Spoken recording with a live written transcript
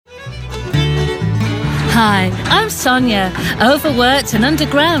Hi, I'm Sonia, overworked and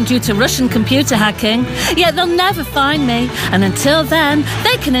underground due to Russian computer hacking, yet they'll never find me, and until then,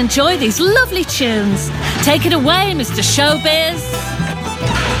 they can enjoy these lovely tunes. Take it away, Mr. Showbiz.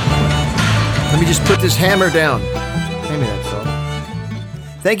 Let me just put this hammer down. Hand me that, song.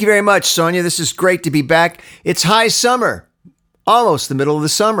 Thank you very much, Sonia. This is great to be back. It's high summer. Almost the middle of the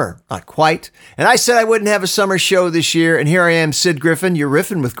summer. Not quite. And I said I wouldn't have a summer show this year, and here I am, Sid Griffin. You're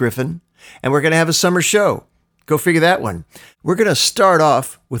riffing with Griffin. And we're going to have a summer show. Go figure that one. We're going to start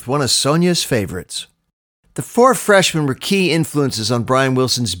off with one of Sonia's favorites. The Four Freshmen were key influences on Brian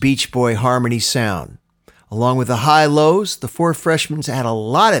Wilson's Beach Boy harmony sound. Along with the High Lows, the Four Freshmen had a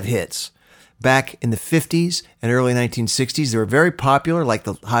lot of hits. Back in the 50s and early 1960s, they were very popular, like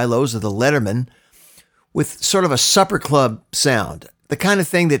the High Lows of the Letterman, with sort of a supper club sound, the kind of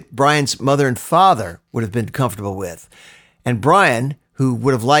thing that Brian's mother and father would have been comfortable with. And Brian, who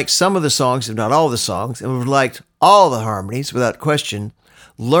would have liked some of the songs, if not all the songs, and would have liked all the harmonies without question,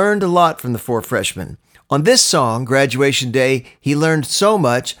 learned a lot from the Four Freshmen. On this song, Graduation Day, he learned so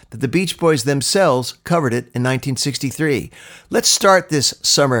much that the Beach Boys themselves covered it in 1963. Let's start this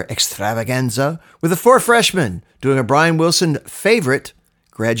summer extravaganza with the Four Freshmen doing a Brian Wilson favorite,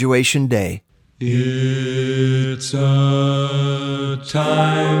 Graduation Day. It's a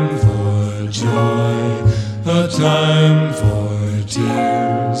time for joy, a time for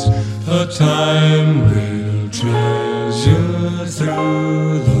tears, a time we'll treasure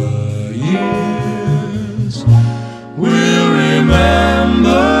through the years. We'll remember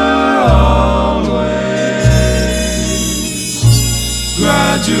always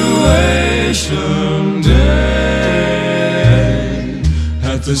graduation day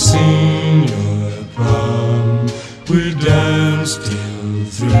at the senior prom. We danced till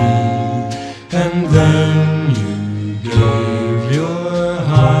 3, and then you gave your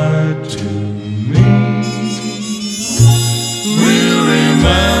heart to me. We'll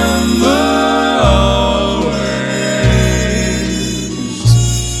remember always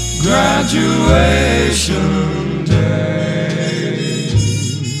graduation day.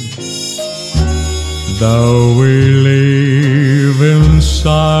 Though we live in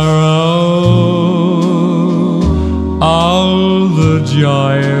sorrow, all the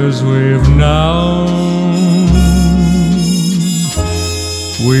joys we've known,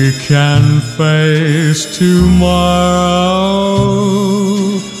 we can face tomorrow,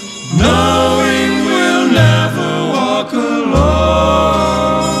 knowing we'll never walk alone.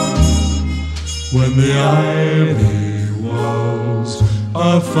 When the ivy walls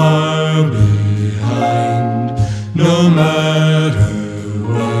are far behind, no matter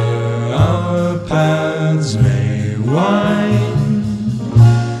where our paths may wind,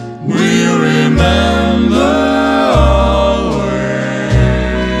 we'll remember always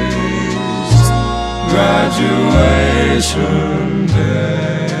graduation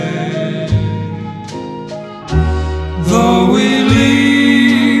day. Though we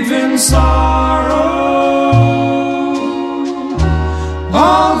leave in sorrow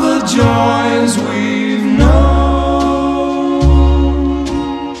all the joys we've known,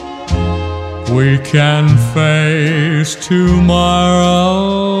 we can face tomorrow,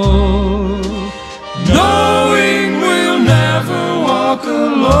 knowing we'll never walk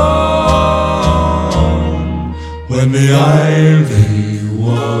alone. When the ivy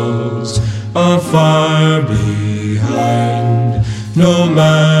walls are far behind, no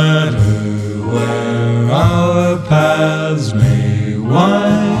matter where our paths may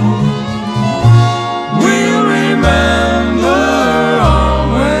wind, we'll remember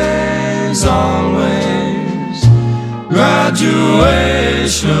always, always graduation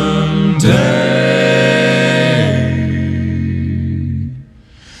day.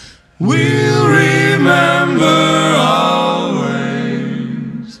 We'll remember always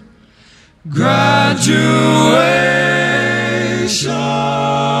graduation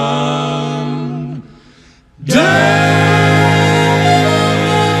day.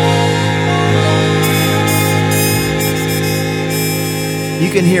 You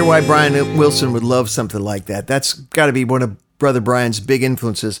can hear why Brian Wilson would love something like that. That's got to be one of Brother Brian's big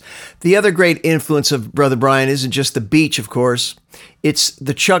influences. The other great influence of Brother Brian isn't just the beach, of course. It's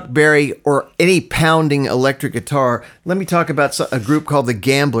the Chuck Berry or any pounding electric guitar. Let me talk about a group called the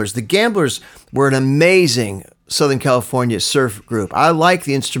Gamblers. The Gamblers were an amazing Southern California surf group. I like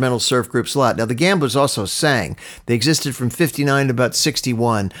the instrumental surf groups a lot. Now, the Gamblers also sang. They existed from 59 to about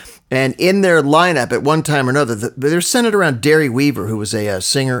 61. And in their lineup, at one time or another, they're centered around Derry Weaver, who was a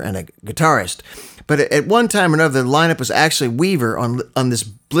singer and a guitarist. But at one time or another, the lineup was actually Weaver on this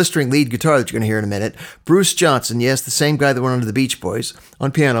blistering lead guitar that you're going to hear in a minute. Bruce Johnson, yes, the same guy that went under the Beach Boys,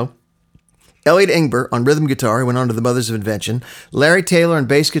 on piano. Elliot Ingber on rhythm guitar, who went on to the Mothers of Invention. Larry Taylor on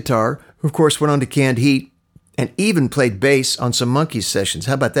bass guitar, who of course went on to Canned Heat, and even played bass on some Monkees sessions.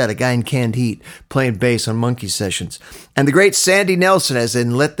 How about that? A guy in Canned Heat playing bass on Monkees sessions. And the great Sandy Nelson, as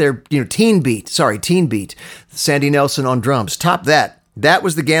in Teen Beat. Sandy Nelson on drums. Top that. That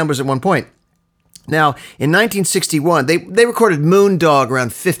was the Gamblers at one point. Now, in 1961, they recorded Moondog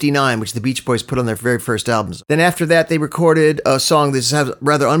around 59, which the Beach Boys put on their very first albums. Then after that, they recorded a song that has a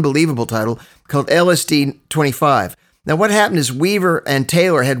rather unbelievable title called LSD 25. Now, what happened is Weaver and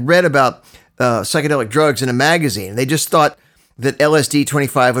Taylor had read about psychedelic drugs in a magazine. They just thought that LSD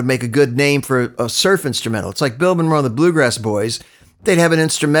 25 would make a good name for a surf instrumental. It's like Bill Monroe and the Bluegrass Boys. They'd have an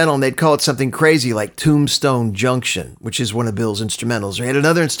instrumental and they'd call it something crazy like Tombstone Junction, which is one of Bill's instrumentals. Or he had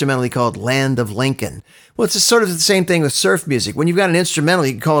another instrumental he called Land of Lincoln. Well, it's sort of the same thing with surf music. When you've got an instrumental,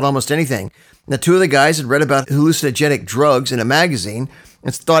 you can call it almost anything. Now, two of the guys had read about hallucinogenic drugs in a magazine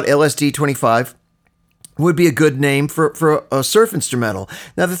and thought LSD 25 would be a good name for a surf instrumental.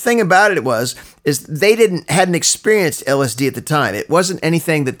 Now, the thing about it is they hadn't experienced LSD at the time. It wasn't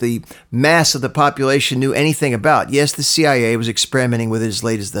anything that the mass of the population knew anything about. Yes, the CIA was experimenting with it as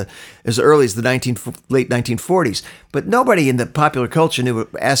early as the late 1940s, but nobody in the popular culture knew what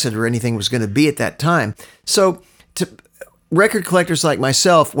acid or anything was going to be at that time. So, to record collectors like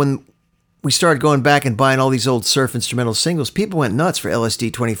myself, when we started going back and buying all these old surf instrumental singles, people went nuts for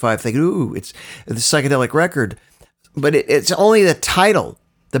LSD 25, thinking, ooh, it's the psychedelic record. But it's only the title.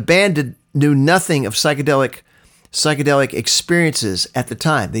 The band knew nothing of psychedelic experiences at the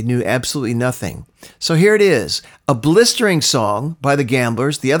time. They knew absolutely nothing. So here it is, a blistering song by the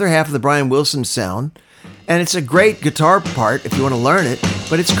Gamblers, the other half of the Brian Wilson sound. And it's a great guitar part if you want to learn it.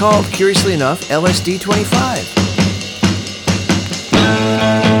 But it's called, curiously enough, LSD 25.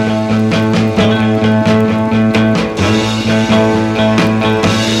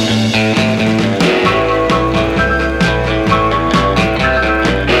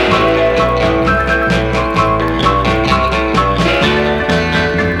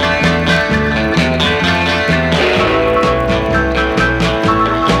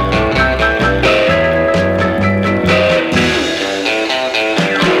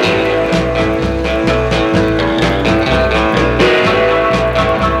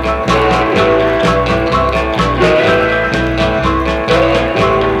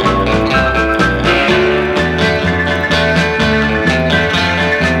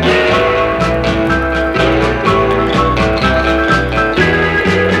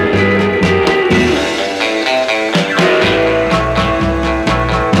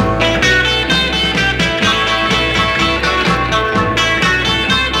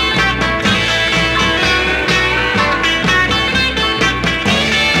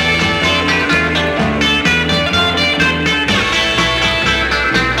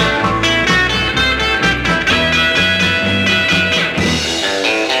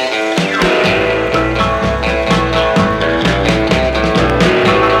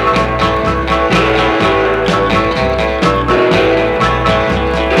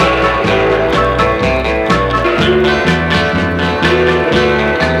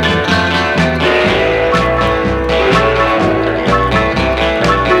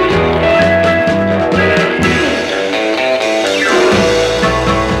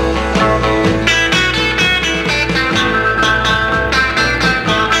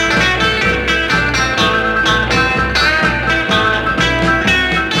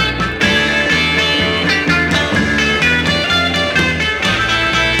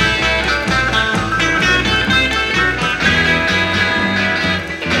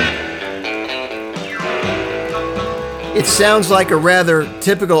 It sounds like a rather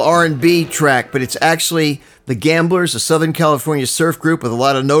typical R&B track, but it's actually the Gamblers, a Southern California surf group with a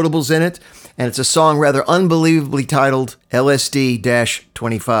lot of notables in it, and it's a song rather unbelievably titled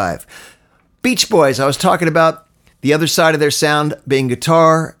LSD-25. Beach Boys, I was talking about the other side of their sound being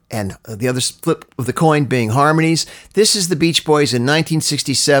guitar and the other flip of the coin being harmonies. This is the Beach Boys in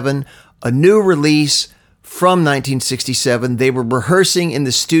 1967, a new release from 1967. They were rehearsing in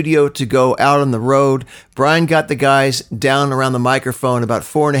the studio to go out on the road. Brian got the guys down around the microphone about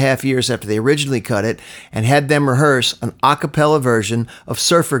 4.5 years after they originally cut it and had them rehearse an a cappella version of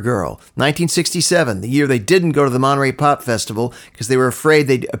Surfer Girl. 1967, the year they didn't go to the Monterey Pop Festival because they were afraid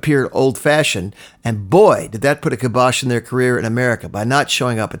they'd appear old-fashioned. And boy, did that put a kibosh in their career in America by not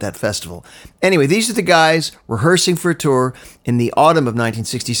showing up at that festival. Anyway, these are the guys rehearsing for a tour in the autumn of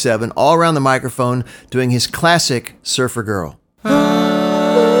 1967, all around the microphone, doing his classic Surfer Girl.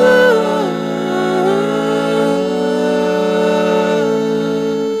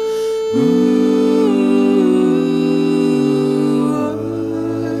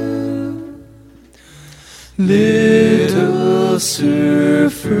 Little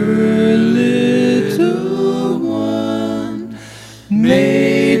surfer, little one,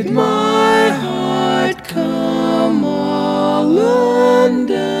 made my heart come all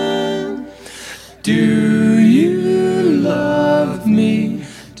undone. Do you love me?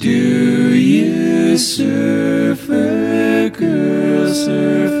 Do you, surfer girl,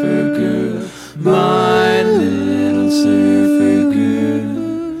 my little surfer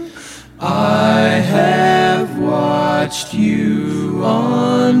girl? I have watched you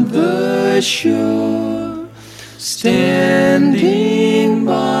on the shore, standing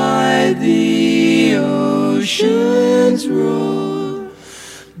by the ocean's roar.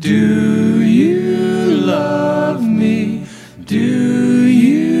 Do you love me? Do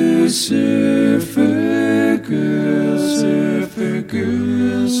you, surfer girl, surfer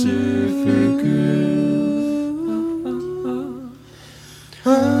girl, surfer girl?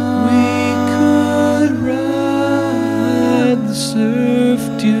 We could ride the surf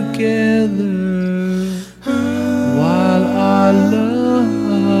together while our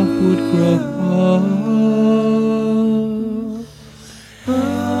love would grow.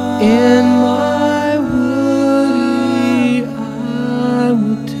 In my woody, I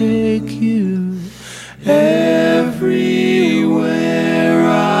will take you everywhere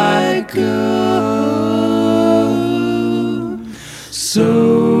I go.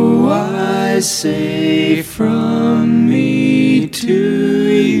 So I say from me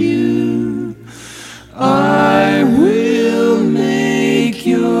to you, I will make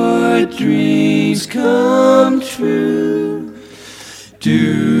your dreams come true.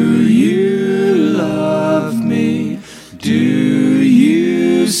 Do you love me? Do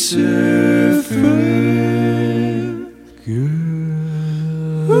you, surfer girl?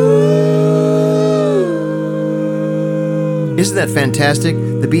 Isn't that fantastic?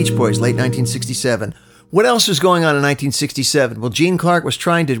 The Beach Boys, late 1967. What else was going on in 1967? Well, Gene Clark was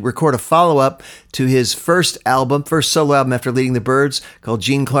trying to record a follow-up to his first solo album after leading the Byrds, called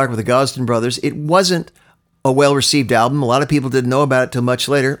Gene Clark with the Gosden Brothers. It wasn't a well-received album. A lot of people didn't know about it till much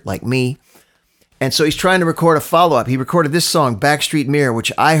later, like me. And so he's trying to record a follow-up. He recorded this song, Backstreet Mirror,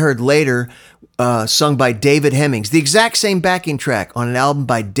 which I heard later sung by David Hemmings. The exact same backing track on an album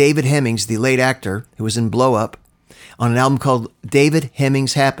by David Hemmings, the late actor who was in Blow Up, on an album called David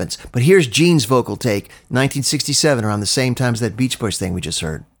Hemmings Happens. But here's Gene's vocal take, 1967, around the same time as that Beach Boys thing we just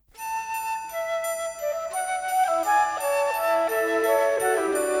heard.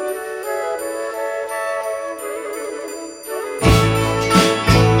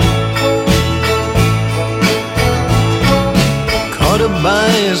 By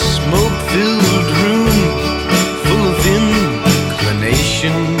a smoke-filled room full of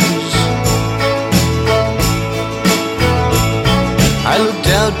inclinations, I looked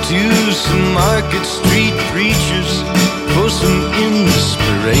out to some Market Street preachers for some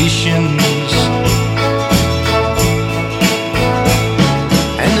inspirations.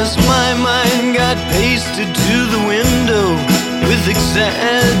 And as my mind got pasted to the window with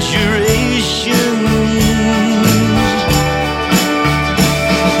exaggeration,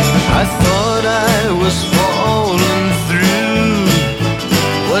 I thought I was falling through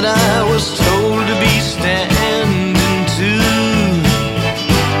what I was told to be standing to.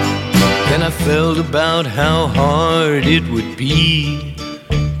 Then I felt about how hard it would be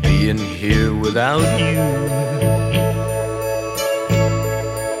being here without you.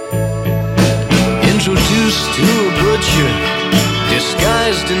 Introduced to a butcher,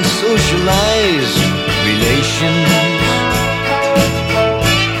 disguised in socialized relations,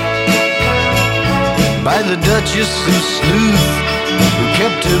 by the Duchess of Sleuth, who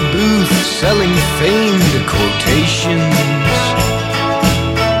kept her booth selling famed quotations.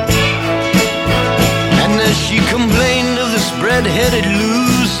 And as she complained of the spread-headed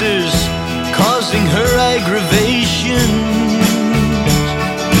losers causing her aggravations,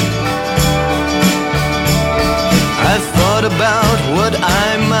 I thought about what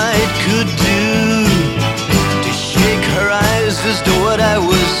I could do to shake her eyes as to what I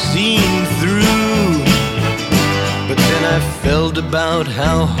was seeing through. But then I felt about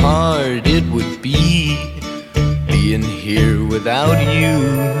how hard it would be being here without you.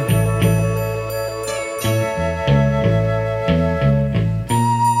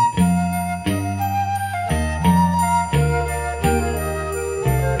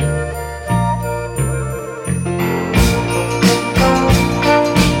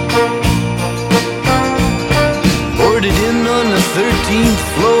 Boarded in on the 13th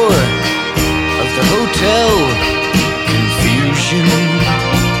floor of the hotel.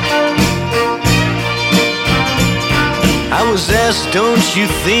 I was asked, don't you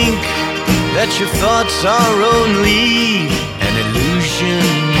think that your thoughts are only an illusion.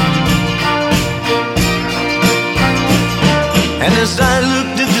 And as I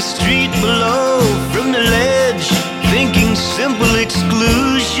looked at the street below from the ledge, thinking simple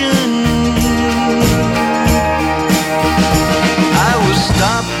exclusion, I was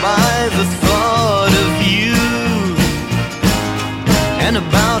stopped by the thought of you and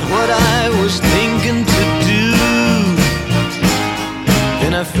about what I was thinking to do.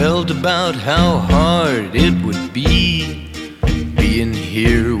 Then I felt about how hard it would be being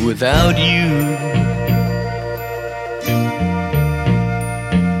here without you.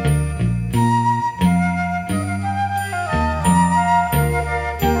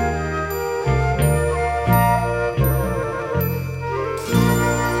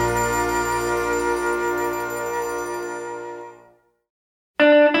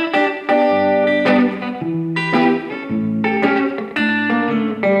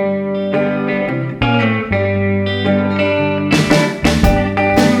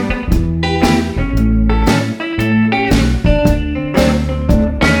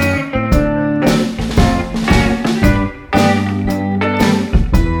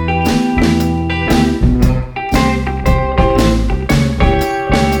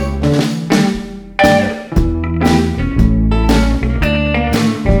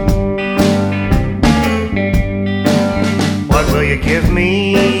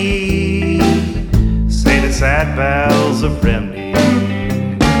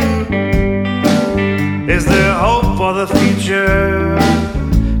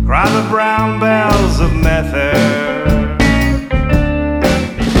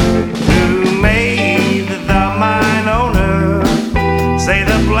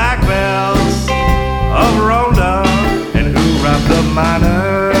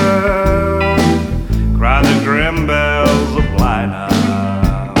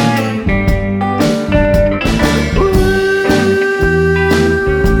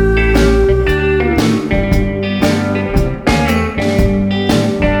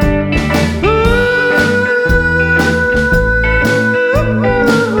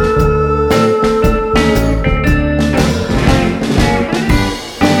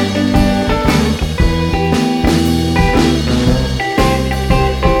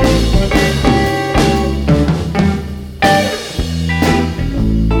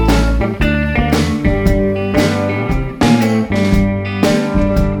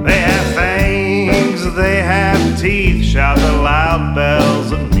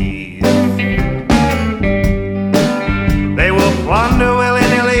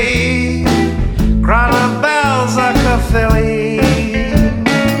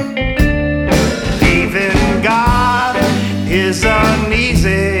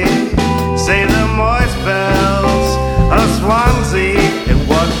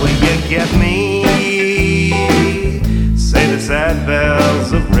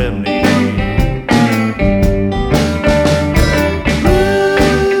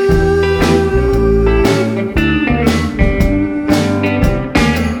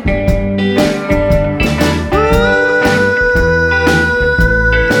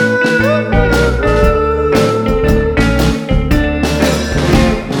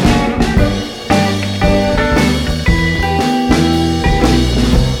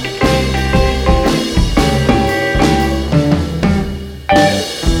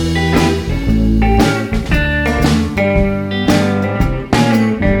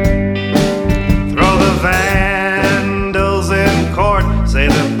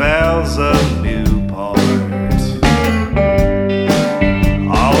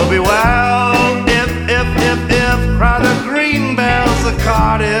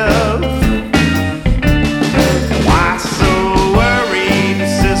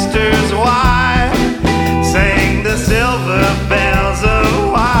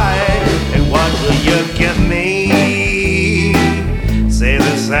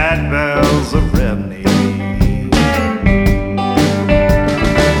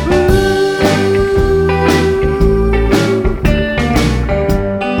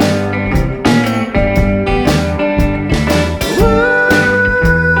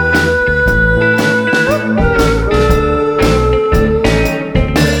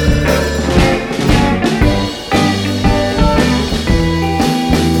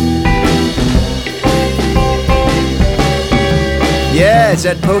 Is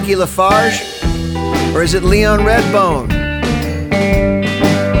that Pokey Lafarge? Or is it Leon Redbone?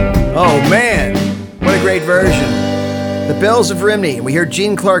 Oh man, what a great version. The Bells of Rimney. We heard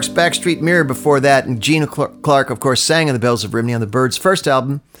Gene Clark's Backstreet Mirror before that, and Gene Clark, of course, sang on the Bells of Rimney on the Byrds' first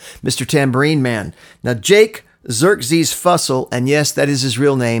album, Mr. Tambourine Man. Now, Jake Xerxes Fussell, and yes, that is his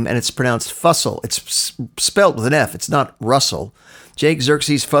real name, and it's pronounced Fussell. It's spelled with an F. It's not Russell. Jake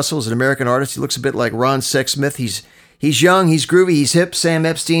Xerxes Fussell is an American artist. He looks a bit like Ron Sexsmith. He's young, he's groovy, he's hip. Sam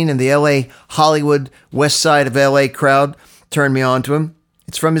Epstein and the L.A. Hollywood, west side of L.A. crowd turned me on to him.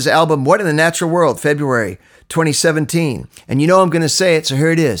 It's from his album, What in the Natural World, February 2017. And you know I'm going to say it, so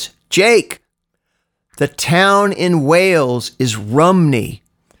here it is. Jake, the town in Wales is Rumney.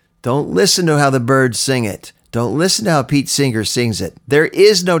 Don't listen to how the birds sing it. Don't listen to how Pete Singer sings it. There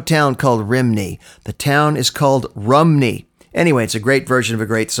is no town called Rimney. The town is called Rumney. Anyway, it's a great version of a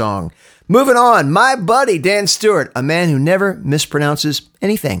great song. Moving on, my buddy Dan Stewart, a man who never mispronounces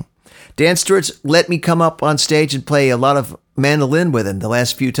anything. Dan Stewart's let me come up on stage and play a lot of mandolin with him the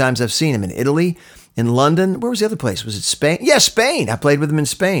last few times I've seen him in Italy, in London. Where was the other place? Was it Spain? Yeah, Spain. I played with him in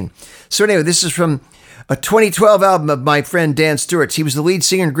Spain. So anyway, this is from a 2012 album of my friend Dan Stewart's. He was the lead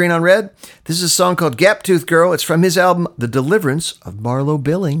singer in Green on Red. This is a song called Gap Tooth Girl. It's from his album, The Deliverance of Marlo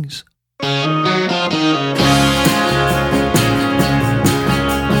Billings.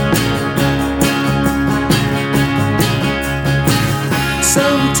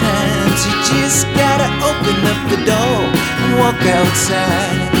 Sometimes you just gotta open up the door and walk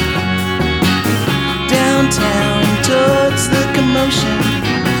outside. Downtown towards the commotion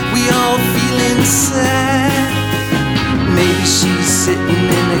we all feel inside. Maybe she's sitting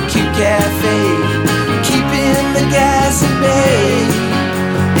in a cute cafe, keeping the guys at bay.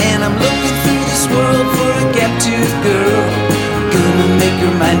 And I'm looking through this world for a gap-toothed girl, gonna make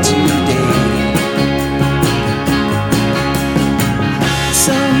her mine today.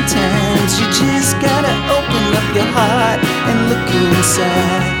 Sometimes you just gotta open up your heart and look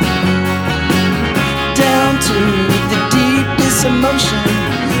inside. Down to the deepest emotion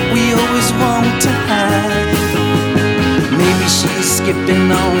we always want to hide. Maybe she's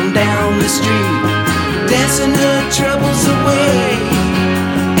skipping on down the street, dancing her troubles away.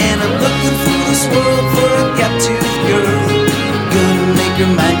 And I'm looking through this world for a gap-toothed girl, gonna make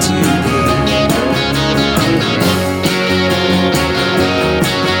her mine today.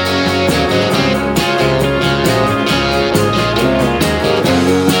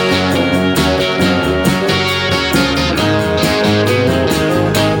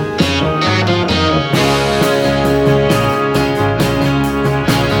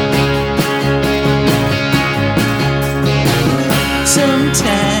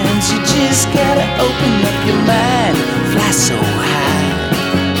 Sometimes you just gotta open up your mind, fly so high.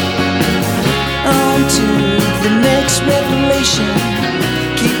 On to the next revelation,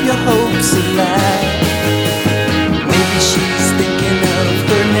 keep your hopes alive. Maybe she's thinking of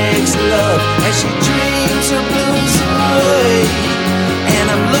her next love as she dreams her blues away. And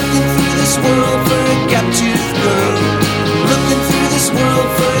I'm looking through this world for a gap-toothed girl, looking through this world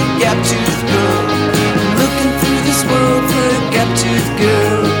for a gap-toothed girl, looking through this world for a gap-toothed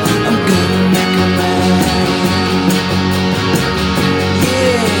girl. I'm gonna make her mine.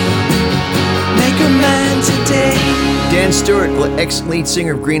 Yeah, make her mine today. Dan Stewart, ex-lead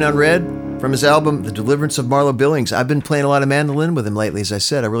singer of Green on Red, from his album, The Deliverance of Marlo Billings. I've been playing a lot of mandolin with him lately, as I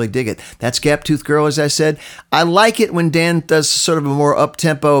said. I really dig it. That's Gap Tooth Girl, as I said. I like it when Dan does sort of a more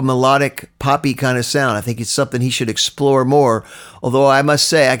up-tempo, melodic, poppy kind of sound. I think it's something he should explore more. Although I must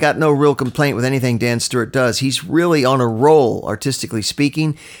say, I got no real complaint with anything Dan Stewart does. He's really on a roll, artistically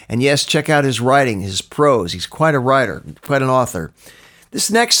speaking. And yes, check out his writing, his prose. He's quite a writer, quite an author.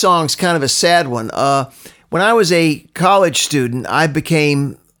 This next song's kind of a sad one. When I was a college student, I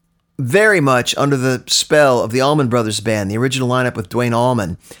became very much under the spell of the Allman Brothers Band, the original lineup with Duane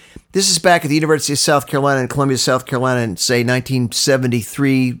Allman. This is back at the University of South Carolina in Columbia, South Carolina, in, say,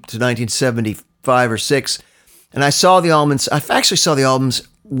 1973 to 1975 or 6. And I saw the Allmans. I actually saw the Allmans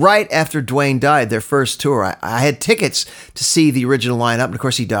right after Duane died, their first tour. I had tickets to see the original lineup. And of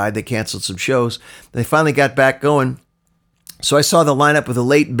course, he died. They canceled some shows. They finally got back going. So I saw the lineup with the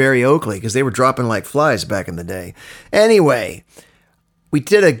late Barry Oakley, because they were dropping like flies back in the day. Anyway, we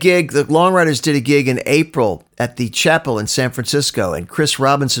did a gig, the Long Riders did a gig in April at the Chapel in San Francisco, and Chris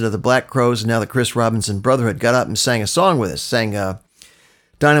Robinson of the Black Crowes, and now the Chris Robinson Brotherhood, got up and sang a song with us, sang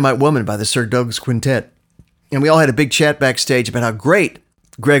Dynamite Woman by the Sir Douglas Quintet. And we all had a big chat backstage about how great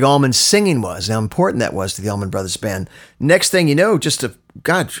Greg Allman's singing was, and how important that was to the Allman Brothers Band. Next thing you know, just a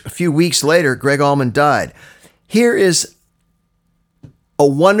few weeks later, Greg Allman died. Here is a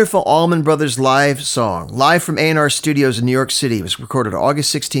wonderful Allman Brothers live song, live from A&R Studios in New York City. It was recorded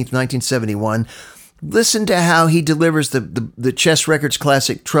August 16th, 1971. Listen to how he delivers the Chess Records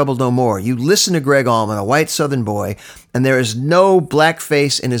classic, Trouble No More. You listen to Greg Allman, a white Southern boy, and there is no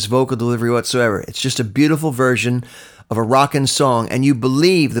blackface in his vocal delivery whatsoever. It's just a beautiful version of a rockin' song, and you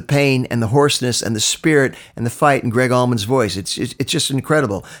believe the pain and the hoarseness and the spirit and the fight in Greg Allman's voice. It's just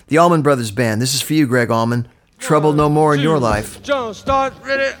incredible. The Allman Brothers Band. This is for you, Greg Allman. Trouble no more in your life. John, start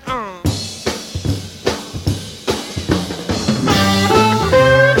ready.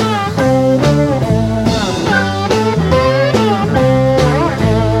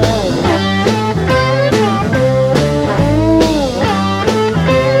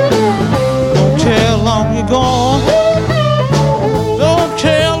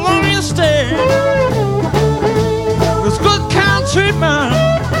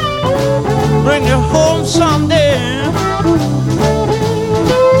 Bring you home someday.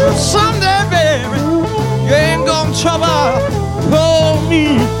 Someday, baby, you ain't gonna trouble for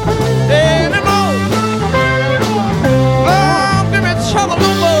me anymore. Oh, give me trouble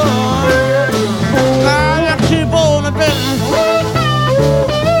no more. Now you keep on the bed.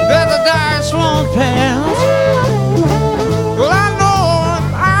 That the dice won't pass. Well, I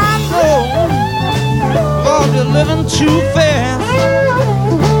know, Lord, you're living too fast.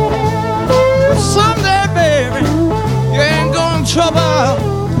 Someday, baby, you ain't gonna trouble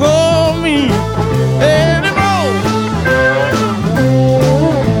for me anymore.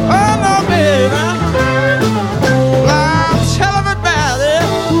 Oh, no, baby, I'll tell everybody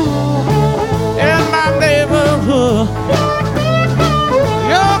in my neighborhood.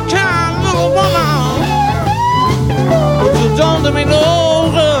 You're kind of little woman, but you don't do me no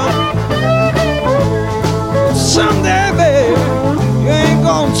good. Someday, baby, you ain't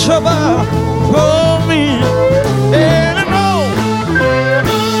gonna trouble for me anymore.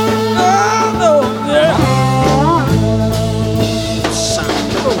 Oh, no, yeah.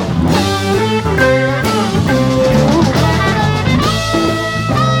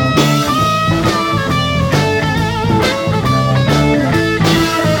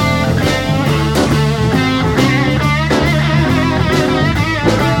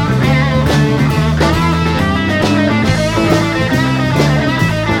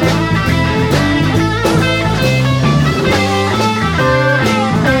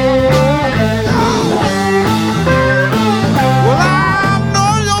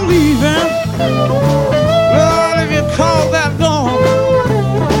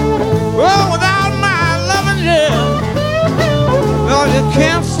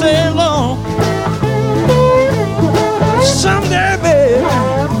 Can't stay long. Someday, baby,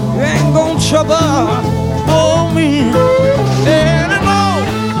 you ain't gonna trouble for me anymore.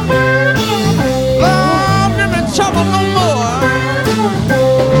 Lord, give me trouble no more.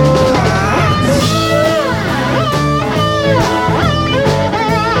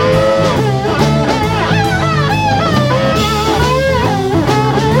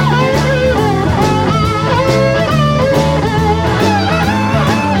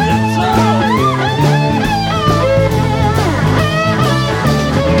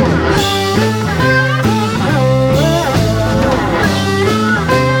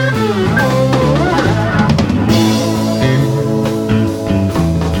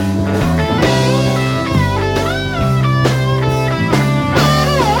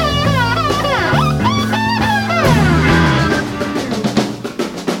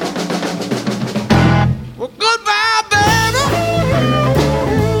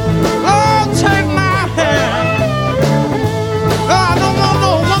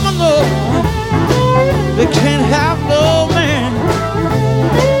 They can't have no man.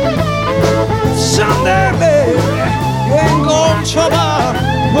 Someday, baby, you ain't gonna trouble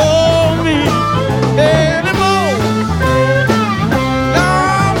for me anymore. No,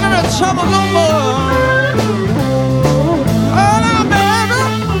 give me trouble no more. Oh, now, baby.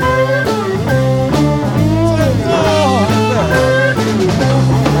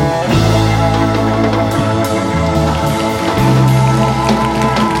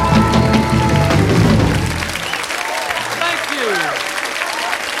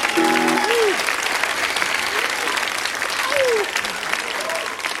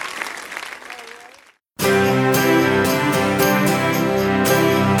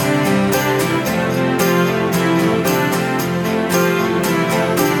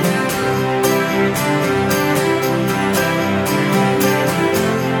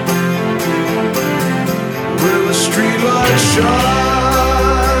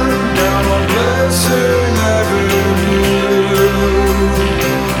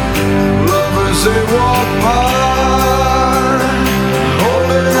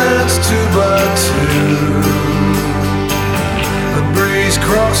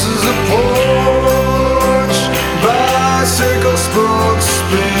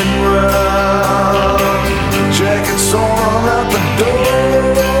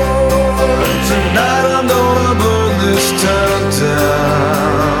 Tonight I'm gonna burn this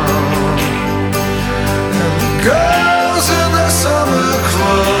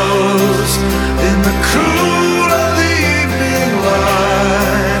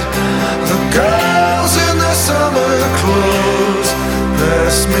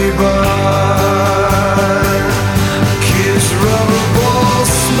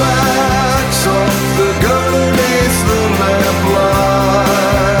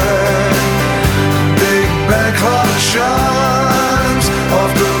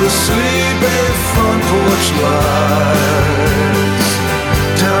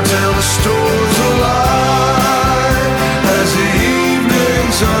till the stores align as the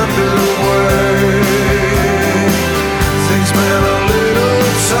evening's underway. Things been a little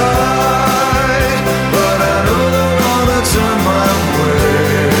tight, but I know they're gonna turn my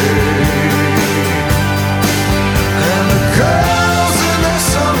way. And the girls in their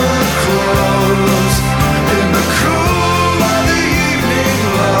summer clothes, in the cool of the evening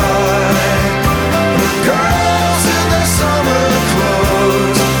light, the girls in their summer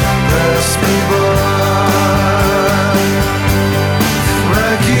clothes pass me by.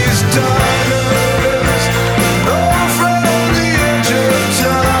 Frankie's diners, no friend on the edge of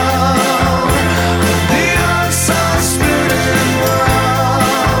town, neon signs spinning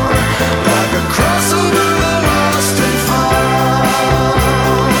round like a crossover of lost and found.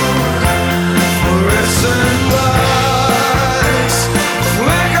 Fluorescent lights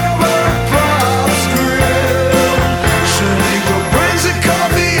flicker over Bob's grill. Shaniqua brings a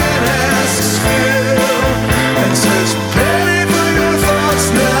coffee and asks Phil and says, "Penny for your thoughts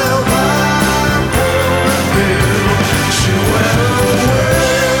now, I'm pouring bill." She went away,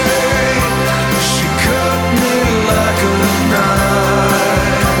 she cut me like a knife.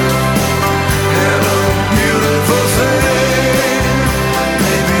 Hello, beautiful thing,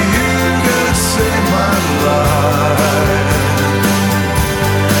 maybe you could save my life.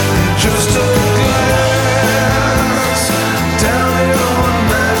 In just a glance, down your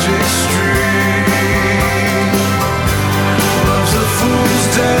magic street. Love's a fool's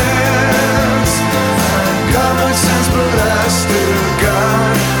dance. I ain't got much sense, but I still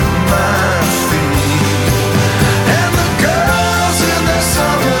got my feet. And the girls in their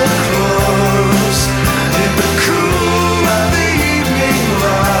summer clothes, in the cool of the evening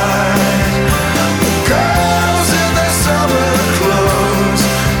light, the girls in their summer clothes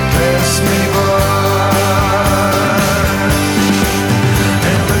pass me by.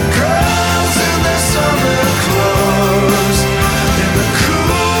 And the girls in their summer clothes, in the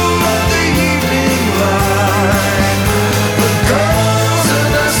cool of the evening light, the girls in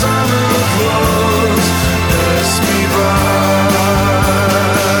their summer clothes pass me by.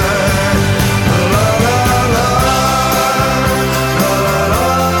 La la la, la la la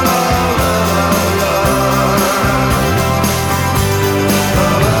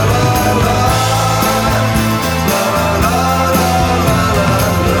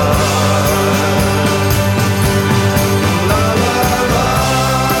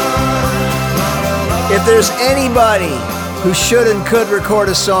If there's anybody who should and could record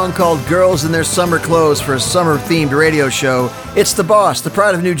a song called Girls in Their Summer Clothes for a summer-themed radio show, it's the boss, the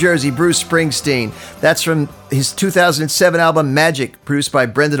pride of New Jersey, Bruce Springsteen. That's from his 2007 album Magic, produced by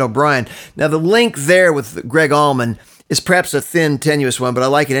Brendan O'Brien. Now, the link there with Greg Allman is perhaps a thin, tenuous one, but I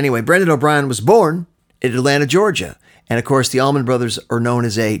like it anyway. Brendan O'Brien was born in Atlanta, Georgia. And of course, the Allman Brothers are known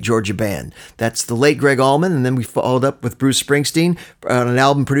as a Georgia band. That's the late Greg Allman, and then we followed up with Bruce Springsteen on an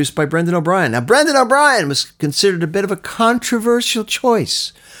album produced by Brendan O'Brien. Now, Brendan O'Brien was considered a bit of a controversial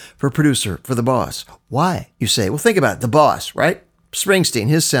choice for producer for the boss. Why, you say? Well, think about it. The boss, right? Springsteen,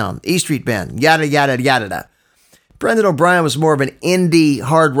 his sound, E Street Band, yada, yada, yada. Brendan O'Brien was more of an indie,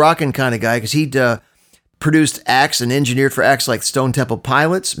 hard rockin' kind of guy because he'd produced acts and engineered for acts like Stone Temple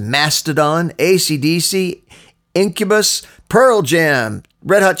Pilots, Mastodon, AC/DC, Incubus, Pearl Jam,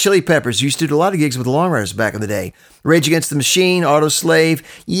 Red Hot Chili Peppers. Used to do a lot of gigs with the Long Riders back in the day. Rage Against the Machine, Autoslave.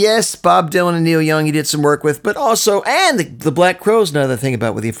 Yes, Bob Dylan and Neil Young he did some work with, but also, and the Black Crowes, another thing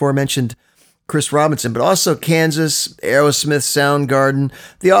about with the aforementioned Chris Robinson, but also Kansas, Aerosmith, Soundgarden,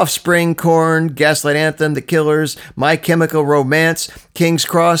 The Offspring, Korn, Gaslight Anthem, The Killers, My Chemical Romance, King's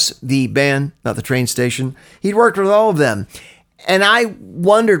Cross, the band, not the train station. He'd worked with all of them. And I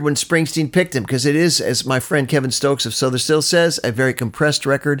wondered when Springsteen picked him, because it is, as my friend Kevin Stokes of Souther Still says, a very compressed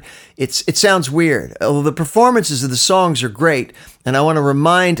record. It sounds weird, although the performances of the songs are great. And I want to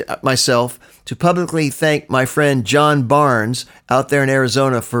remind myself to publicly thank my friend John Barnes out there in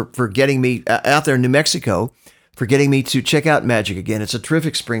Arizona for getting me, out there in New Mexico, for getting me to check out Magic again. It's a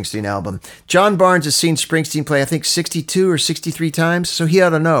terrific Springsteen album. John Barnes has seen Springsteen play, I think, 62 or 63 times, so he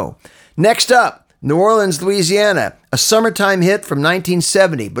ought to know. Next up, New Orleans, Louisiana, a summertime hit from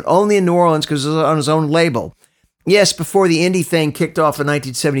 1970, but only in New Orleans because it was on his own label. Yes, before the indie thing kicked off in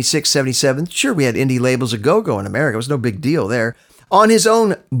 1976-77, sure, we had indie labels a go-go in America. It was no big deal there. On his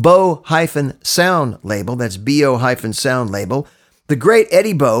own Bo-Sound label, that's B-O-Sound label, the great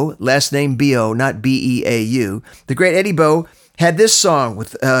Eddie Bo, last name B-O, not B-E-A-U, the great Eddie Bo had this song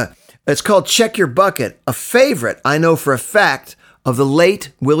with, it's called Check Your Bucket, a favorite, I know for a fact, of the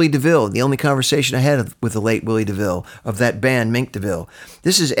late Willie DeVille, the only conversation I had with the late Willie DeVille of that band, Mink DeVille.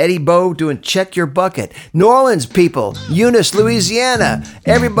 This is Eddie Bo doing Check Your Bucket. New Orleans people, Eunice, Louisiana,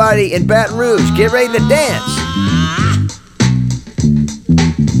 everybody in Baton Rouge, get ready to dance.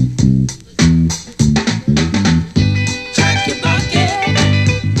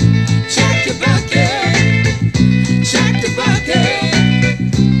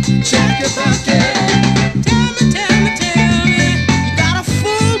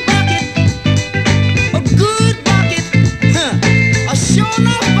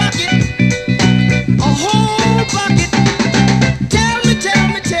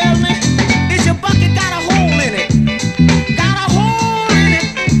 Tell me, is your bucket got a hole in it?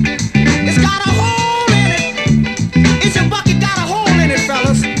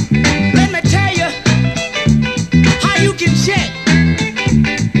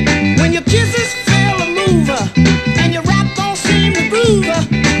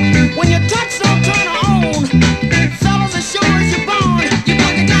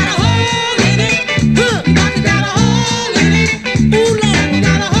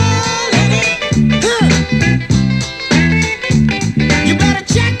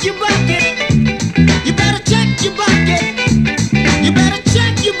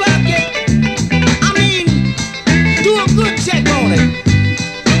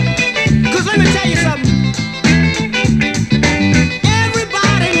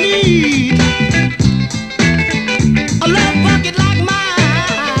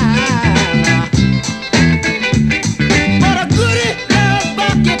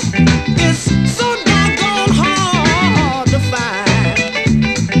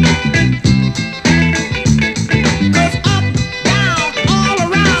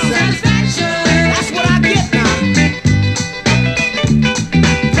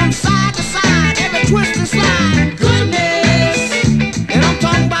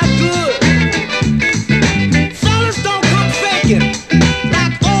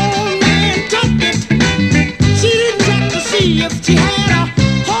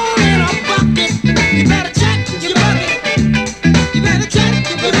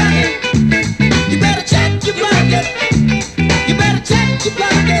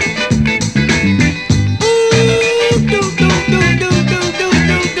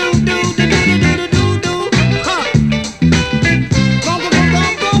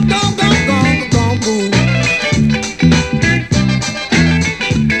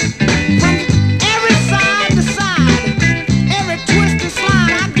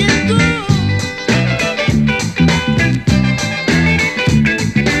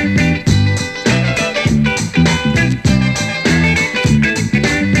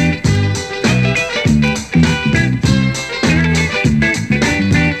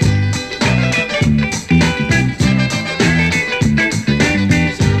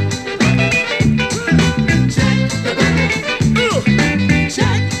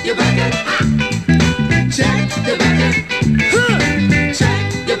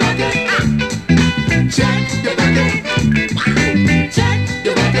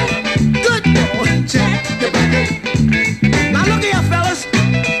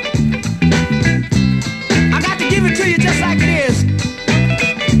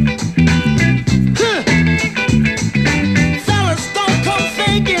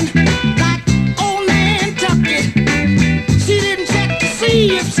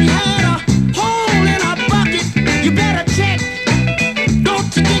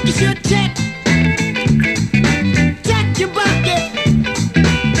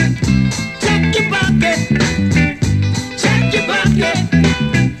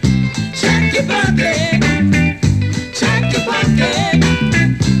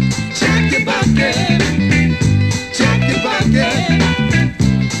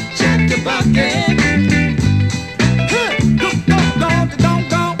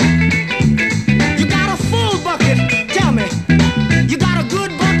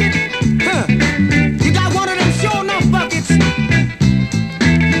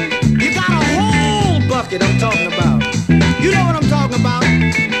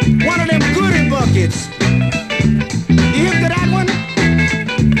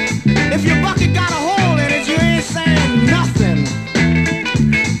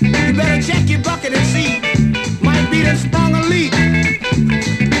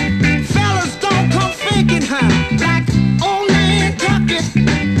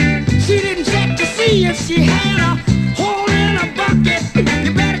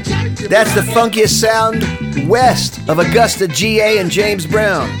 That's the funkiest sound west of Augusta, GA, and James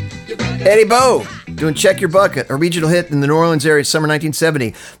Brown. Eddie Bo, doing Check Your Bucket, a regional hit in the New Orleans area, summer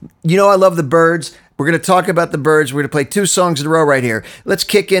 1970. You know I love the Byrds. We're going to talk about the Byrds. We're going to play 2 songs in a row right here. Let's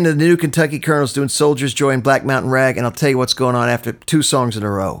kick into the New Kentucky Colonels doing Soldier's Joy and Black Mountain Rag, and I'll tell you what's going on after 2 songs in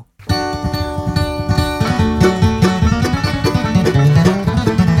a row.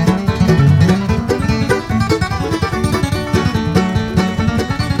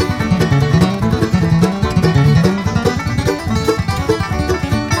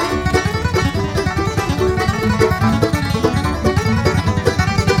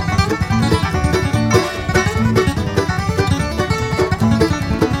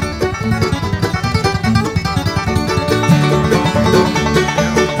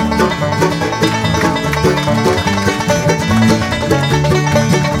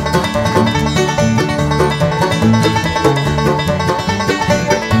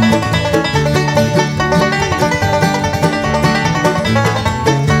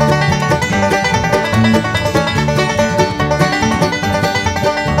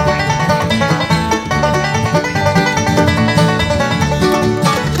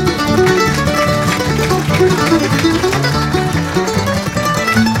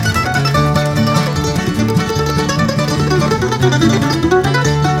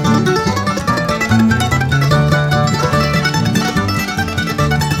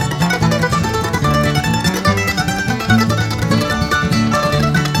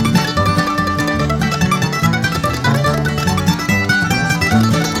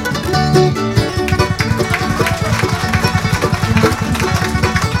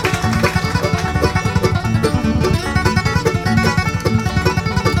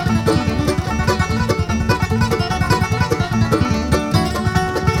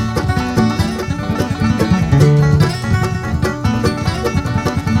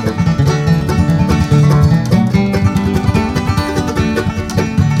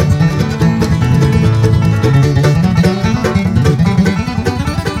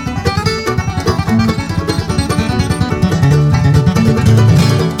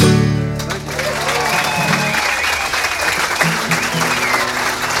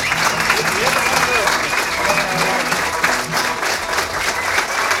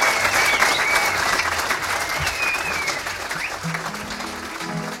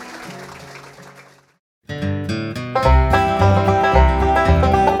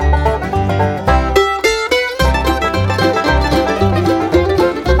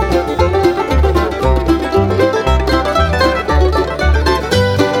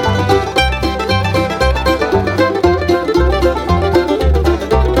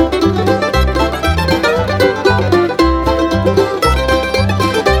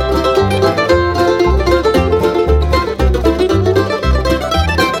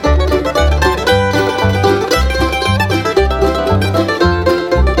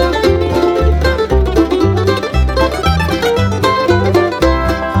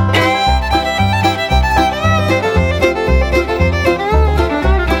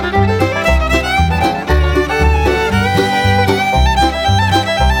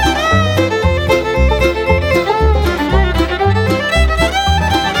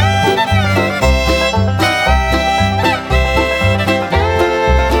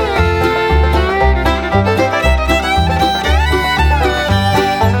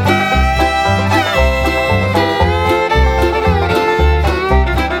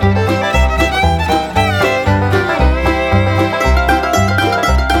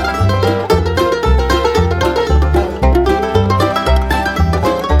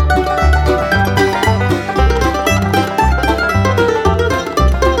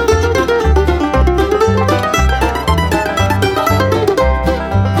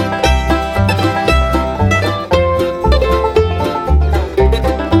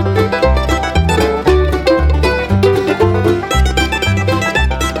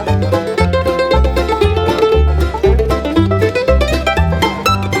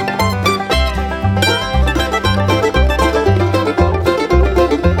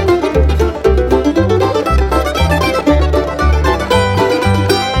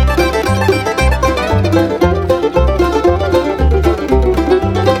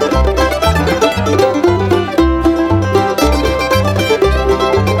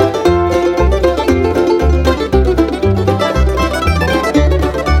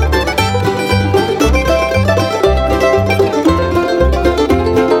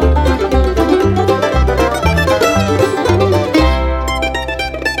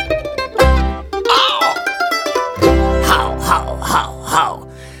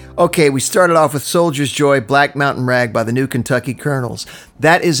 Okay, we started off with Soldier's Joy, Black Mountain Rag by the New Kentucky Colonels.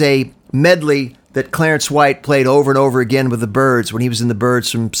 That is a medley that Clarence White played over and over again with the Byrds when he was in the Byrds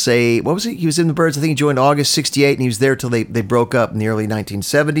from, say, what was it? He was in the Byrds, I think he joined August 68, and he was there till they broke up in the early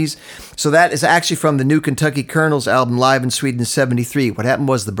 1970s. So that is actually from the New Kentucky Colonels album Live in Sweden in 73. What happened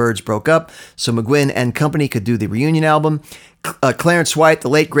was the Byrds broke up, so McGuinn and company could do the reunion album. Clarence White, the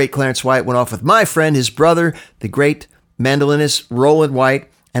late, great Clarence White, went off with my friend, his brother, the great mandolinist Roland White,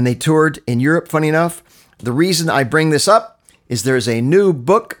 and they toured in Europe, funny enough. The reason I bring this up is there's a new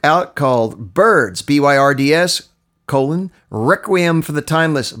book out called Byrds, B-Y-R-D-S, Requiem for the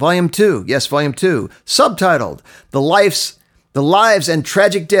Timeless, Volume 2. Yes, Volume 2. Subtitled, The Lives and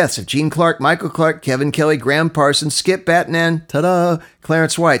Tragic Deaths of Gene Clark, Michael Clark, Kevin Kelly, Graham Parsons, Skip Batman,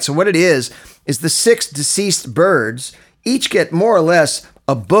 Clarence White. So what it is the 6 deceased Byrds each get more or less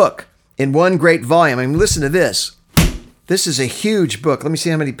a book in one great volume. I mean, listen to this. This is a huge book. Let me see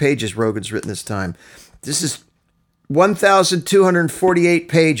how many pages Rogan's written this time. This is 1,248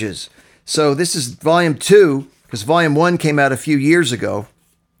 pages. So this is volume 2, because volume 1 came out a few years ago.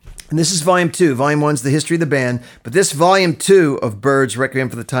 And this is volume 2. Volume 1's the history of the band. But this volume 2 of Byrds, Requiem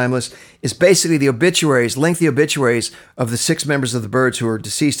for the Timeless, is basically the obituaries, lengthy obituaries of the 6 members of the Byrds who are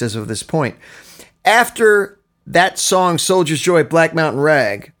deceased as of this point. After that song, Soldier's Joy, Black Mountain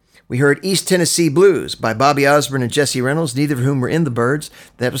Rag, we heard East Tennessee Blues by Bobby Osborne and Jesse Reynolds, neither of whom were in the Byrds.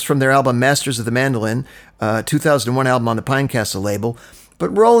 That was from their album Masters of the Mandolin, 2001 album on the Pinecastle label.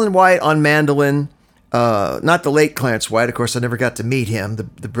 But Roland White on mandolin, not the late Clarence White. Of course, I never got to meet him,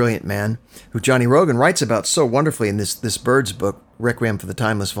 the brilliant man, who Johnny Rogan writes about so wonderfully in this Byrds book, Requiem for the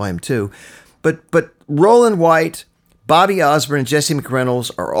Timeless, Volume 2. But Roland White, Bobby Osborne, and Jesse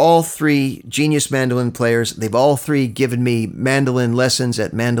McReynolds are all 3 genius mandolin players. They've all 3 given me mandolin lessons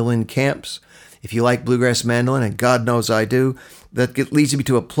at mandolin camps. If you like bluegrass mandolin, and God knows I do, that leads me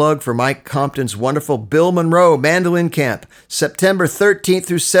to a plug for Mike Compton's wonderful Bill Monroe Mandolin Camp, September 13th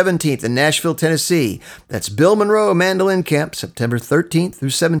through 17th in Nashville, Tennessee. That's Bill Monroe Mandolin Camp, September 13th through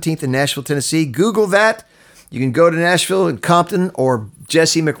 17th in Nashville, Tennessee. Google that. You can go to Nashville and Compton, or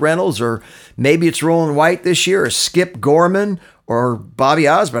Jesse McReynolds, or maybe it's Roland White this year, or Skip Gorman, or Bobby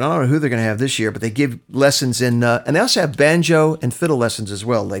Osborne. I don't know who they're going to have this year, but they give lessons in, and they also have banjo and fiddle lessons as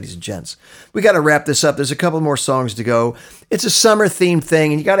well, ladies and gents. We got to wrap this up. There's a couple more songs to go. It's a summer-themed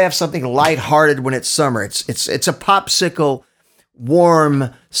thing, and you got to have something lighthearted when it's summer. It's a popsicle,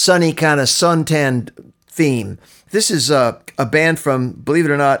 warm, sunny kind of suntanned theme. This is a band from, believe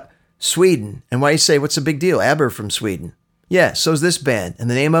it or not, Sweden. And why you say, what's the big deal? ABBA from Sweden. Yeah, so's this band.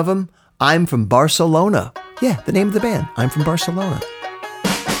 And the name of them? I'm from Barcelona. Yeah, the name of the band. I'm from Barcelona.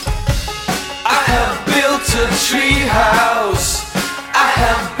 I have built a tree house. I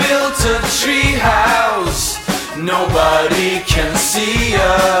have built a tree house. Nobody can see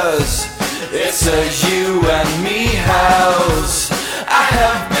us. It's a you and me house. I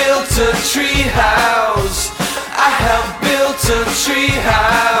have built a tree house. I have built a tree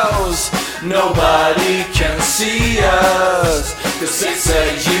house. Nobody can see us, 'cause it's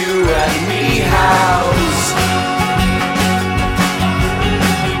a you and me house.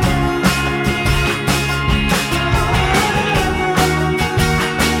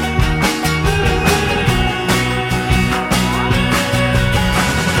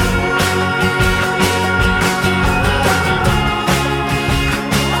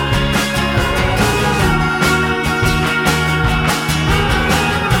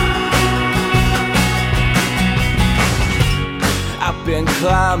 Been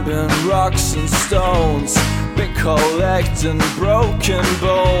climbing rocks and stones, been collecting broken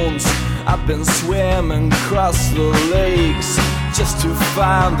bones. I've been swimming across the lakes just to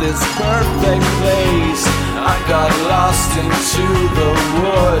find this perfect place. I got lost into the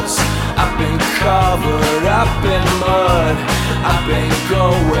woods. I've been covered up in mud. I've been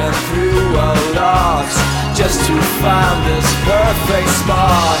going through a lot just to find this perfect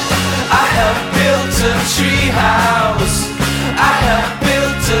spot. I have built a tree house. I have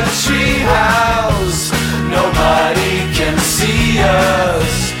built a tree house. Nobody can see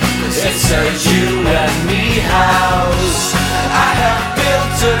us. It's a you and me house. I have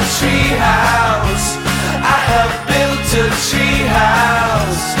built a tree house. I have built a tree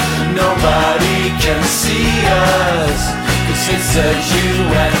house. Nobody can see us, 'cause it's a you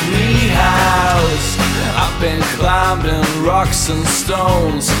and me house. I've been climbing rocks and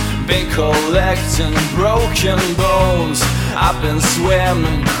stones, been collecting broken bones. I've been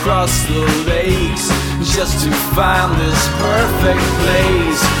swimming across the lakes just to find this perfect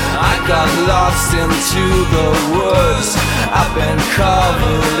place. I got lost into the woods. I've been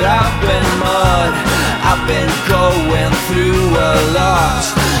covered up in mud. I've been going through a lot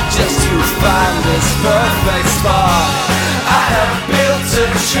just to find this perfect spot. I have built a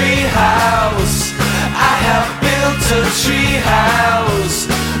tree house. a treehouse.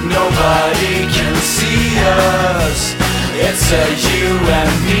 Nobody can see us. It's a you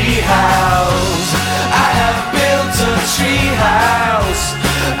and me house. I have built a treehouse.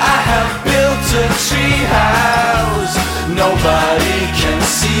 I have built a treehouse. Nobody can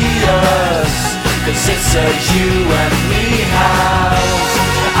see us, 'cause it's a you and me house.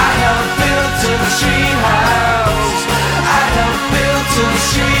 I have built a treehouse. I have built a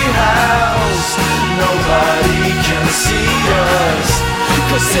treehouse. Nobody can see us,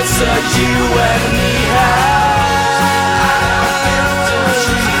 'cause it's a you and me house.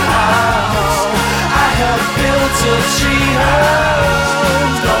 I have built a treehouse.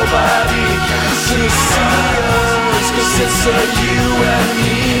 Nobody can see us, 'cause it's a you and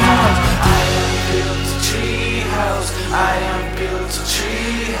me house. I have built a treehouse. I have built a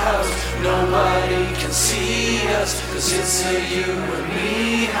treehouse. Nobody can see us, 'cause it's a you and me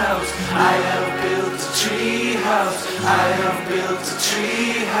house. I have built a treehouse. I have built a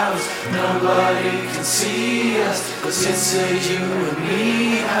treehouse. Nobody can see us, 'cause it's a you and me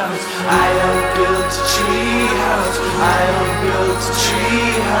house. I have built a treehouse. I have built a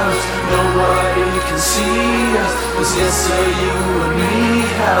treehouse. Nobody can see us, 'cause it's a you and me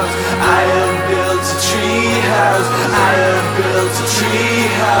house. I have built a treehouse. I have built a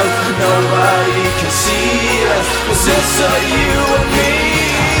treehouse. Nobody can see us, 'cause it's a you and me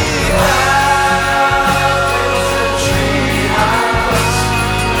house. Treehouse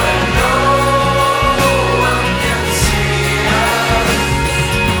where no one can see us.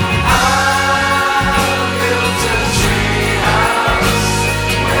 I built a treehouse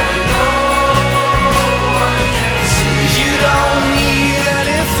where no one can see us. You don't need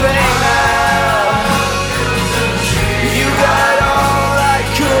anything now. You got all I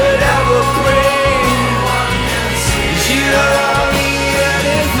could ever bring. You don't need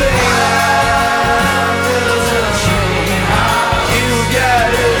anything now. You got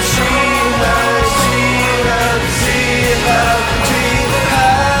a treehouse, treehouse, treehouse,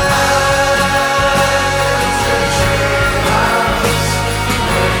 treehouse.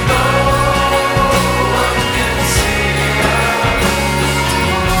 Where no one can see us.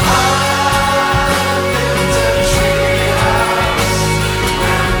 I built a treehouse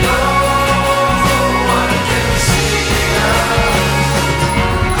where no one can see us.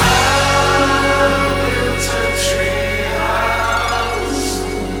 I built a treehouse.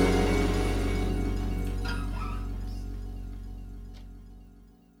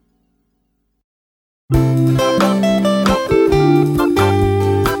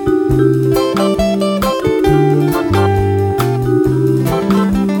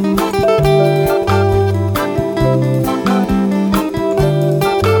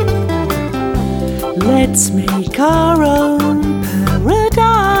 Let's make our own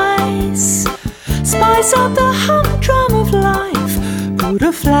paradise. Spice up the humdrum of life. Put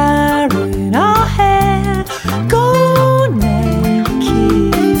a flower in our hair. Go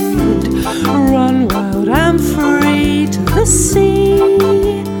naked. Run wild and free to the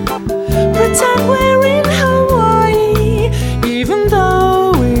sea. Pretend we're in Hawaii, even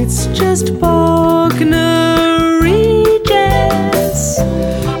though it's just Bognor Regis.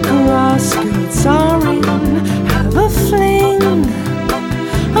 Grass skirts are in, have a fling.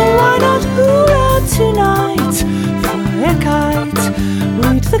 And why not hurrah tonight? Fly a kite,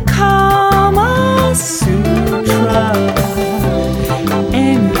 read the Kama Sutra.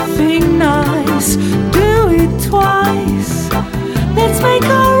 Anything nice, do it twice. Let's make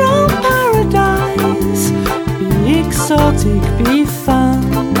our own paradise. Be exotic, be fun.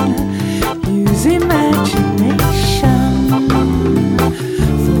 Use imagination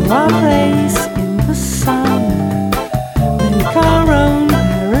for our place in the sun. Make our own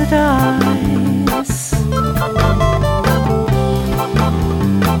paradise.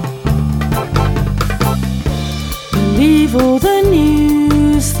 Believe all the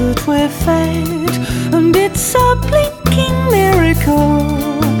news that we're fed, and it's a blinking miracle.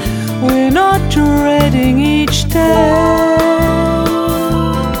 We're not dreading each day.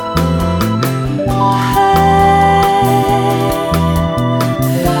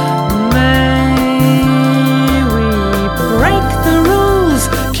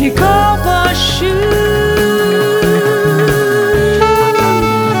 Kick off our shoes.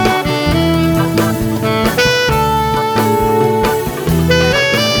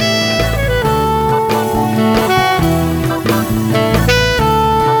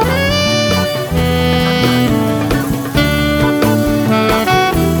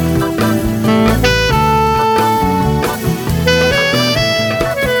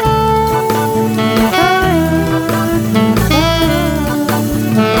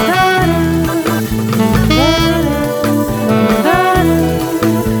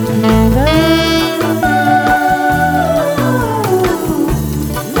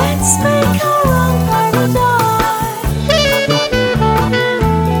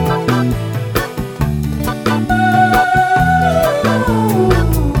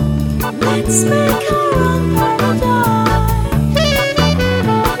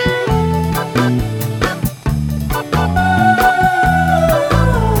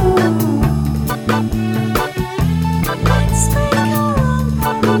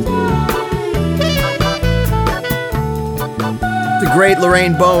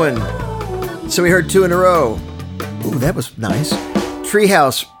 Lorraine Bowen. So we heard 2 in a row. Ooh, that was nice.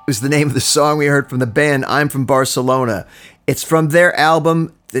 Treehouse was the name of the song we heard from the band I'm From Barcelona. It's from their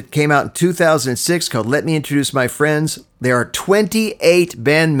album that came out in 2006 called Let Me Introduce My Friends. There are 28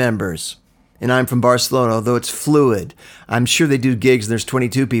 band members in I'm From Barcelona, although it's fluid. I'm sure they do gigs and there's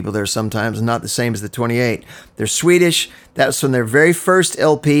 22 people there sometimes, not the same as the 28. They're Swedish. That was from their very first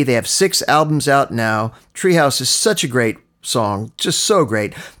LP. They have 6 albums out now. Treehouse is such a great song, just so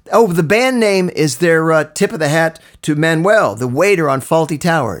great. Oh, the band name is their tip of the hat to Manuel, the waiter on Fawlty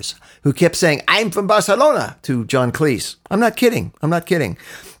Towers, who kept saying, I'm from Barcelona, to John Cleese. I'm not kidding.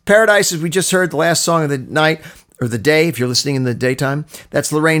 Paradise, as we just heard, the last song of the night, or the day, if you're listening in the daytime.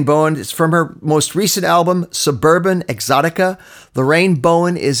 That's Lorraine Bowen. It's from her most recent album, Suburban Exotica. Lorraine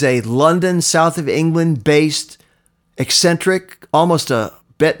Bowen is a London, south of England-based, eccentric, almost a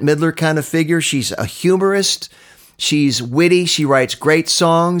Bette Midler kind of figure. She's a humorist. She's witty. She writes great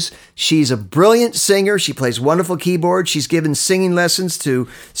songs. She's a brilliant singer. She plays wonderful keyboard. She's given singing lessons to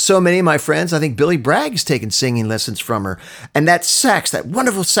so many of my friends. I think Billy Bragg's taken singing lessons from her. And that sax, that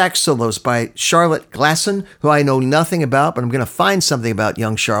wonderful sax solos by Charlotte Glasson, who I know nothing about, but I'm going to find something about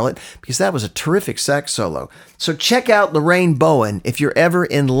young Charlotte because that was a terrific sax solo. So check out Lorraine Bowen if you're ever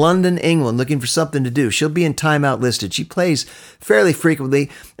in London, England, looking for something to do. She'll be in Time Out listed. She plays fairly frequently.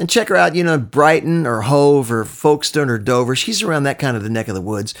 And check her out, Brighton or Hove or Folkestone or Dover. She's around that kind of the neck of the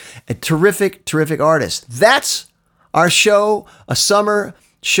woods. A terrific, terrific artist. That's our show, a summer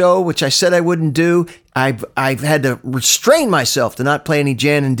show, which I said I wouldn't do. I've had to restrain myself to not play any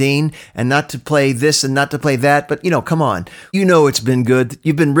Jan and Dean and not to play this and not to play that. But, come on. It's been good.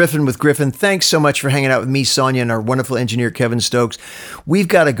 You've been riffing with Griffin. Thanks so much for hanging out with me, Sonia, and our wonderful engineer, Kevin Stokes. We've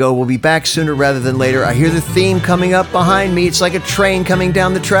got to go. We'll be back sooner rather than later. I hear the theme coming up behind me. It's like a train coming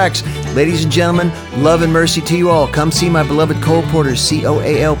down the tracks. Ladies and gentlemen, love and mercy to you all. Come see my beloved Cole Porter's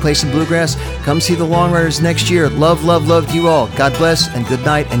COAL play some bluegrass. Come see the Long Riders next year. Love, love, love to you all. God bless and good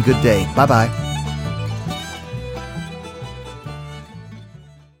night and good day. Bye-bye.